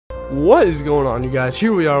What is going on, you guys?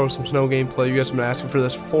 Here we are with some snow gameplay. You guys have been asking for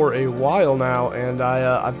this for a while now, and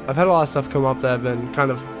I've had a lot of stuff come up that have been kind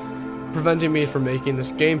of preventing me from making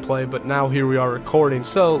this gameplay, but now here we are recording.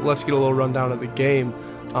 So let's get a little rundown of the game.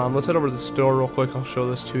 Let's head over to the store real quick. I'll show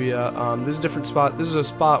this to you. This is a different spot. This is a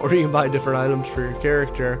spot where you can buy different items for your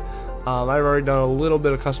character. I've already done a little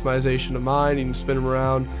bit of customization of mine. You can spin them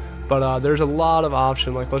around, but there's a lot of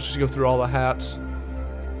options. Like, let's just go through all the hats.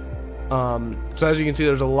 So as you can see,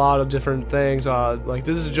 there's a lot of different things. Like,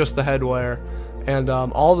 this is just the headwear, and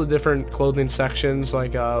all the different clothing sections.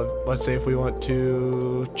 Like, let's say if we went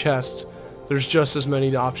to chests, there's just as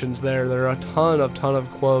many options there. There are a ton of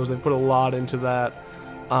clothes. They put a lot into that.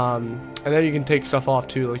 And then you can take stuff off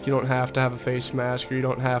too. Like, you don't have to have a face mask, or you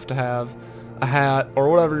don't have to have a hat, or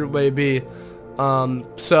whatever it may be.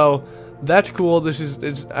 So that's cool.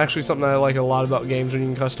 It's actually something that I like a lot about games, when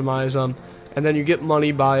you can customize them. And then you get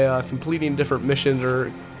money by completing different missions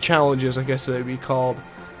or challenges, I guess they'd be called.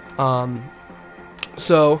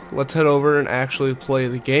 So let's head over and actually play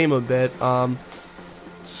the game a bit.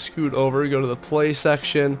 Scoot over, go to the play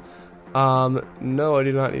section. No, I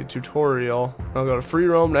do not need a tutorial. I'll go to free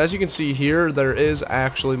roam. And as you can see here, there is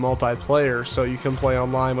actually multiplayer, so you can play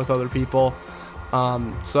online with other people.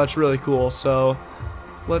 So that's really cool. So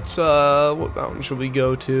let's what mountain should we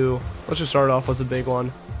go to? Let's just start off with the big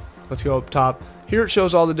one. Let's go up top. Here it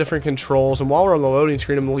shows all the different controls, and while we're on the loading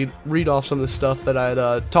screen, I'm going to read off some of the stuff that I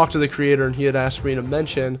had talked to the creator and he had asked me to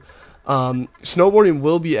mention. Snowboarding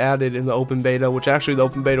will be added in the open beta, which actually the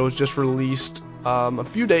open beta was just released a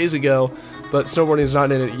few days ago, but snowboarding is not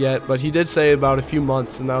in it yet. But he did say about a few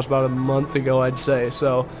months, and that was about a month ago, I'd say.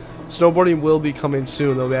 So snowboarding will be coming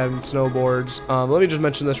soon. They'll be adding snowboards. Let me just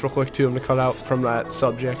mention this real quick too. I'm going to cut out from that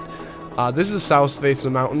subject. This is the south face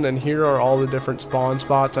of the mountain, and here are all the different spawn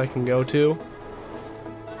spots I can go to.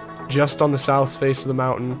 Just on the south face of the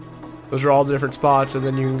mountain. Those are all the different spots, and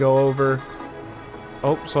then you can go over.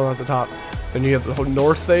 Oh, so at the top. Then you have the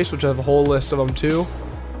north face, which I have a whole list of them too.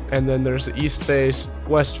 And then there's the east face,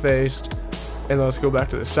 west face, and let's go back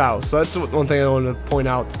to the south. So that's one thing I want to point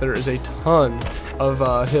out. There is a ton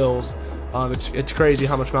of hills. It's crazy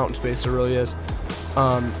how much mountain space there really is.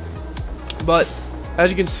 But as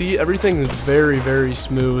you can see, everything is very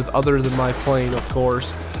smooth, other than my plane, of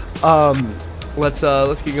course. Let's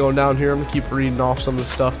get going down here. I'm gonna keep reading off some of the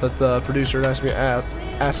stuff that the producer asked me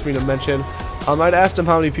to mention. I'd asked him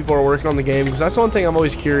how many people are working on the game, because that's one thing I'm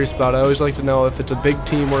always curious about. I always like to know if it's a big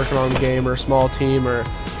team working on the game or a small team, or,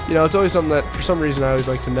 you know, it's always something that for some reason I always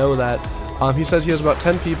like to know that. He says he has about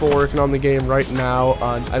 10 people working on the game right now.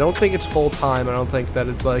 I don't think it's full time. I don't think that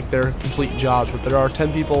it's like their complete jobs, but there are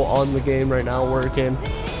 10 people on the game right now working.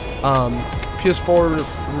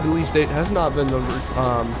 PS4 release date has not been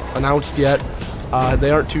announced yet. They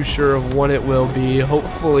aren't too sure of when it will be.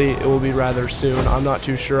 Hopefully it will be rather soon. I'm not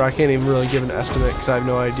too sure. I can't even really give an estimate because I have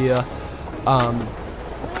no idea.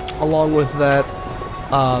 Along with that,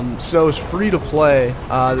 Snow is free to play.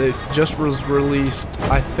 It just was released,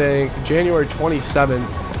 I think, January 27th.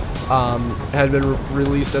 Had been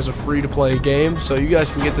released as a free-to-play game, so you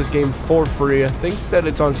guys can get this game for free. I think that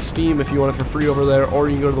it's on Steam if you want it for free over there, or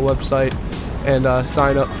you can go to the website and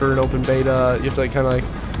sign up for an open beta. You have to kind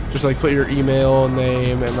of just put your email,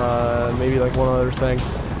 name, and maybe like one other thing.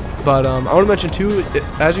 But I want to mention too,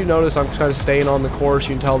 as you notice, I'm kind of staying on the course.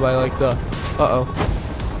 You can tell by like the oh,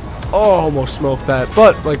 almost smoked that.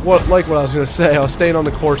 But like what I was gonna say, I was staying on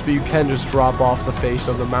the course, but you can just drop off the face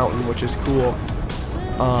of the mountain, which is cool.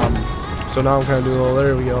 So now I'm kind of doing a little,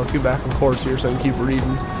 there we go. Let's get back on course here so I can keep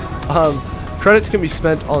reading. Credits can be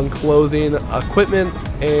spent on clothing, equipment,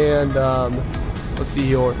 and let's see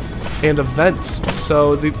here, and events.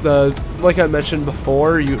 So like I mentioned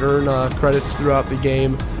before, you earn credits throughout the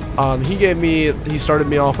game. He started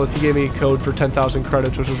me off with, he gave me a code for 10,000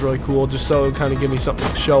 credits, which was really cool, just so it kind of give me something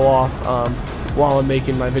to show off while I'm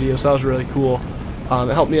making my videos. So that was really cool.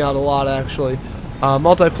 It helped me out a lot, actually.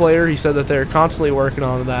 Multiplayer, he said that they're constantly working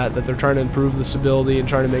on that they're trying to improve the stability and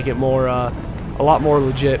trying to make it more, a lot more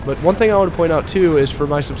legit. But one thing I want to point out too is, for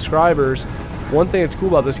my subscribers, one thing that's cool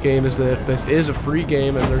about this game is that this is a free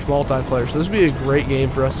game and there's multiplayer. So this would be a great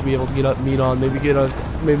game for us to be able to get up, meet on, maybe get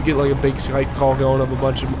like a big Skype call going of a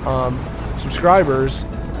bunch of subscribers.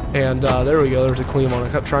 And there we go. There's a clean one. I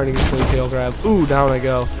kept trying to get a clean tail grab. Ooh, down I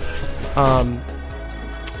go.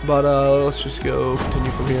 But let's just go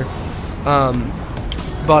continue from here.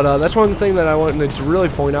 That's one thing that I wanted to really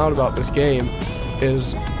point out about this game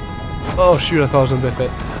is, oh shoot, I thought I was gonna biff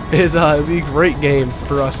it. It'd be a great game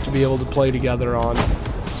for us to be able to play together on.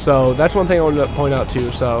 So that's one thing I wanted to point out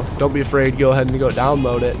too. So don't be afraid. Go ahead and go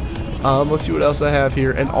download it. Let's see what else I have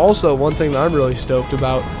here. And also, one thing that I'm really stoked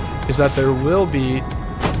about is that there will be,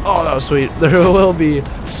 oh, that was sweet, there will be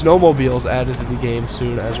snowmobiles added to the game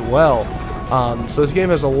soon as well. So this game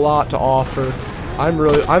has a lot to offer. I'm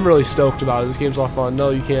really stoked about it. This game's a lot of fun. No,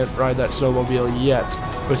 you can't ride that snowmobile yet,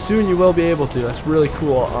 but soon you will be able to. That's really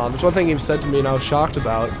cool. There's one thing he said to me and I was shocked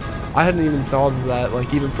about. I hadn't even thought of that,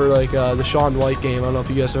 like even for like the Shaun White game. I don't know if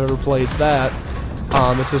you guys have ever played that.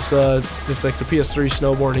 It's just like the PS3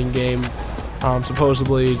 snowboarding game,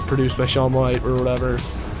 supposedly produced by Shaun White or whatever.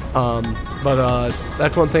 But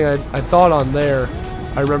that's one thing I thought on there.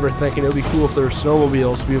 I remember thinking it would be cool if there were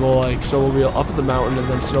snowmobiles to be able to like snowmobile up the mountain and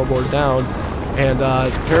then snowboard down. And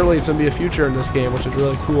apparently it's going to be a future in this game, which is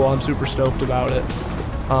really cool. I'm super stoked about it.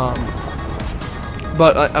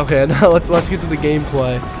 Okay, now let's get to the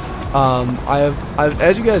gameplay.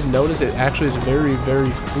 As you guys notice, it actually is very, very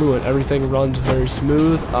fluent. Everything runs very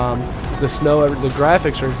smooth. The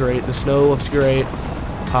graphics are great. The snow looks great.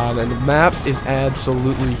 And the map is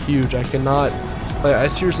absolutely huge. I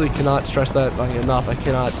seriously cannot stress that enough. I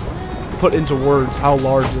cannot put into words how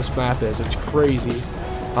large this map is. It's crazy.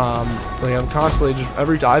 I'm constantly just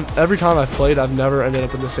every time I've played, I've never ended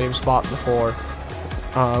up in the same spot before.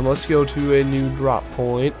 Let's go to a new drop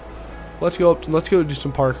point. Let's go do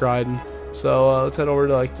some park riding. So let's head over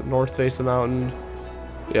to like the north face of the mountain.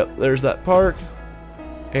 Yep, there's that park.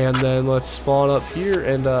 And then let's spawn up here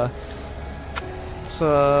and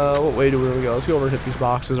what way do we want to go? Let's go over and hit these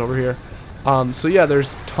boxes over here. So yeah,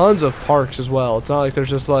 there's tons of parks as well. It's not like there's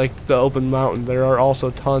just like the open mountain. There are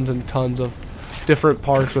also tons and tons of different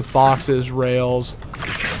parks with boxes, rails.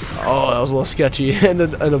 Oh, that was a little sketchy, and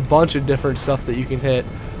a bunch of different stuff that you can hit.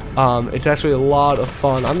 It's actually a lot of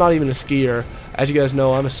fun. I'm not even a skier. As you guys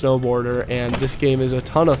know, I'm a snowboarder, and this game is a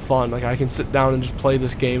ton of fun. Like, I can sit down and just play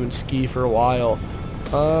this game and ski for a while.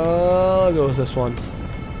 I'll go with this one.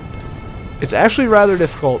 It's actually rather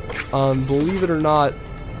difficult, believe it or not.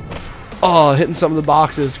 Oh, hitting some of the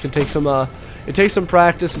boxes can take some, it takes some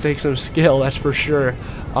practice and takes some skill, that's for sure.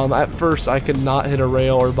 At first, I could not hit a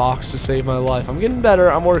rail or box to save my life. I'm getting better,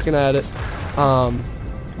 I'm working at it.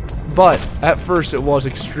 But at first, it was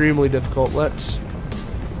extremely difficult. Let's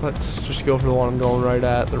just go for the one I'm going right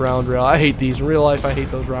at, the round rail. I hate these. In real life, I hate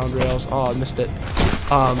those round rails. Oh, I missed it.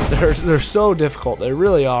 They're so difficult. They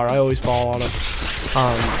really are. I always fall on them.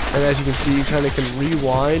 And as you can see, you kind of can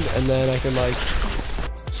rewind, and then I can, like,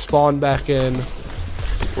 spawn back in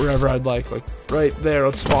wherever I'd like right there.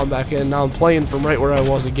 Let's spawn back in. Now I'm playing from right where I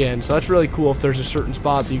was again. So that's really cool. If there's a certain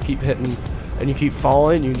spot that you keep hitting and you keep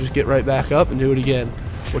falling, you can just get right back up and do it again,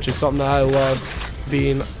 which is something that I love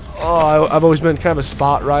being. I've always been kind of a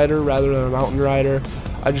spot rider rather than a mountain rider.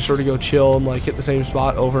 I just sort of go chill and like hit the same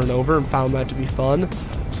spot over and over, and found that to be fun.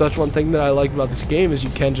 So that's one thing that I like about this game, is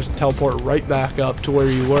you can just teleport right back up to where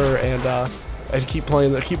you were, and as you keep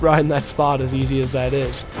playing, keep riding that spot, as easy as that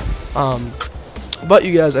is. But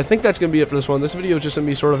you guys, I think that's going to be it for this one. This video is just going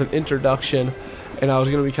to be sort of an introduction, and I was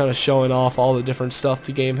going to be kind of showing off all the different stuff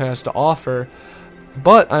the game has to offer.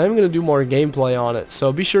 But I am going to do more gameplay on it,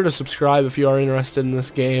 so be sure to subscribe if you are interested in this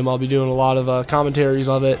game. I'll be doing a lot of commentaries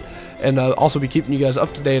of it, and also be keeping you guys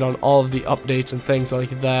up to date on all of the updates and things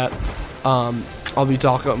like that. I'll be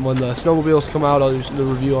talking when the snowmobiles come out. I'll do the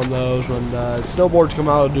review on those. When snowboards come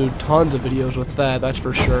out, I'll do tons of videos with that. That's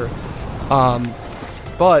for sure.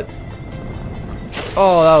 But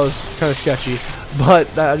oh, that was kind of sketchy.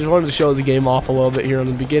 But I just wanted to show the game off a little bit here in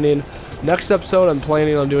the beginning. Next episode, I'm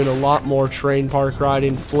planning on doing a lot more train park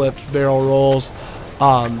riding, flips, barrel rolls,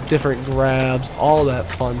 different grabs, all that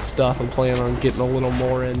fun stuff. I'm planning on getting a little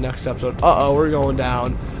more in next episode. Uh-oh, we're going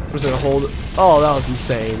down. I'm just going to hold it. Oh, that was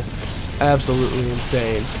insane. Absolutely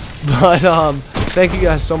insane. But thank you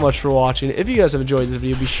guys so much for watching. If you guys have enjoyed this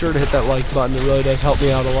video, be sure to hit that like button. It really does help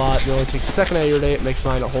me out a lot. It only takes a second out of your day. It makes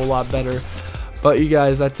mine a whole lot better. But you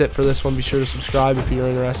guys, that's it for this one. Be sure to subscribe if you're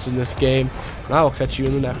interested in this game, and I will catch you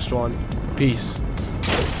in the next one. Peace.